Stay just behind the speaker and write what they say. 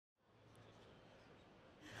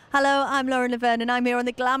Hello, I'm Lauren Laverne and I'm here on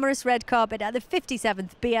the glamorous red carpet at the 57th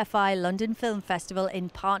BFI London Film Festival in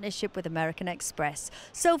partnership with American Express.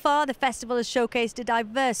 So far, the festival has showcased a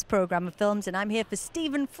diverse programme of films and I'm here for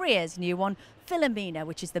Stephen Frears' new one, Philomena,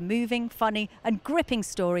 which is the moving, funny and gripping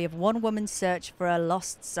story of one woman's search for a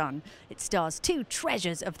lost son. It stars two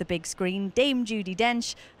treasures of the big screen, Dame Judi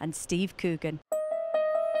Dench and Steve Coogan.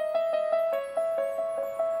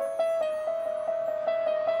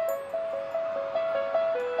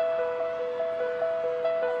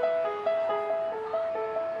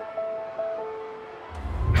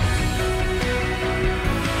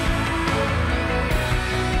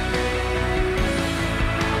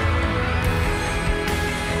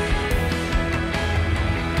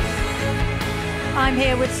 I'm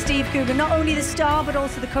here with Steve Coogan, not only the star but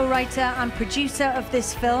also the co-writer and producer of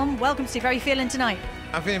this film. Welcome, Steve. How are you feeling tonight?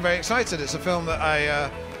 I'm feeling very excited. It's a film that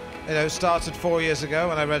I started 4 years ago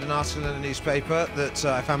when I read an article in a newspaper that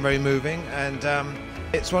I found very moving, and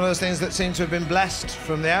it's one of those things that seemed to have been blessed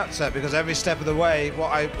from the outset, because every step of the way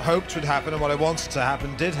what I hoped would happen and what I wanted to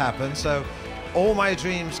happen did happen. So all my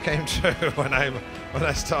dreams came true when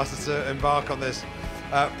I started to embark on this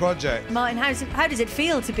project. Martin, how does it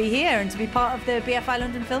feel to be here and to be part of the BFI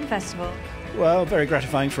London Film Festival? Well, very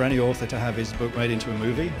gratifying for any author to have his book made into a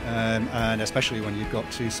movie, and especially when you've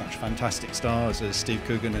got two such fantastic stars as Steve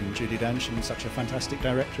Coogan and Judi Dench and such a fantastic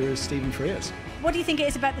director as Stephen Frears. What do you think it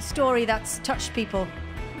is about the story that's touched people?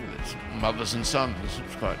 It's mothers and sons.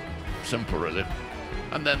 It's quite simple, really.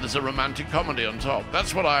 And then there's a romantic comedy on top.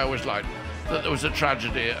 That's what I always liked, that there was a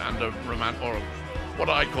tragedy and a what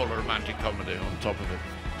I call a romantic comedy on top of it.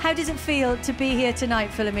 How does it feel to be here tonight,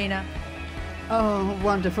 Philomena? Oh,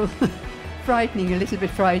 wonderful. Frightening, a little bit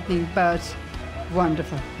frightening, but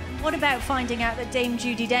wonderful. What about finding out that Dame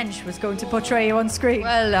Judi Dench was going to portray you on screen?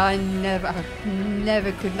 Well, I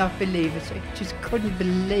never could not believe it. I just couldn't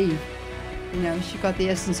believe. You know, she got the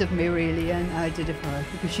essence of me, really, and I did it for her,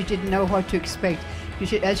 because she didn't know what to expect.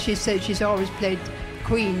 As she said, she's always played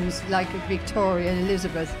queens like Victoria and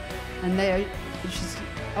Elizabeth, and she's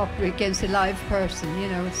up against a live person, you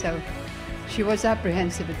know, so she was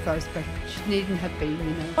apprehensive at first, but she needn't have been,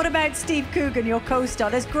 you know. What about Steve Coogan, your co-star?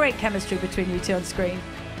 There's great chemistry between you two on screen.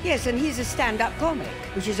 Yes, and he's a stand-up comic,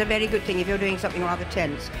 which is a very good thing if you're doing something rather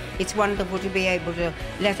tense. It's wonderful to be able to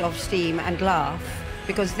let off steam and laugh,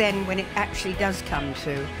 because then when it actually does come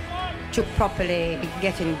to properly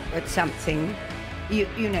getting at something,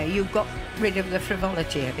 you know, you've got rid of the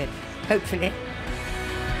frivolity of it, hopefully.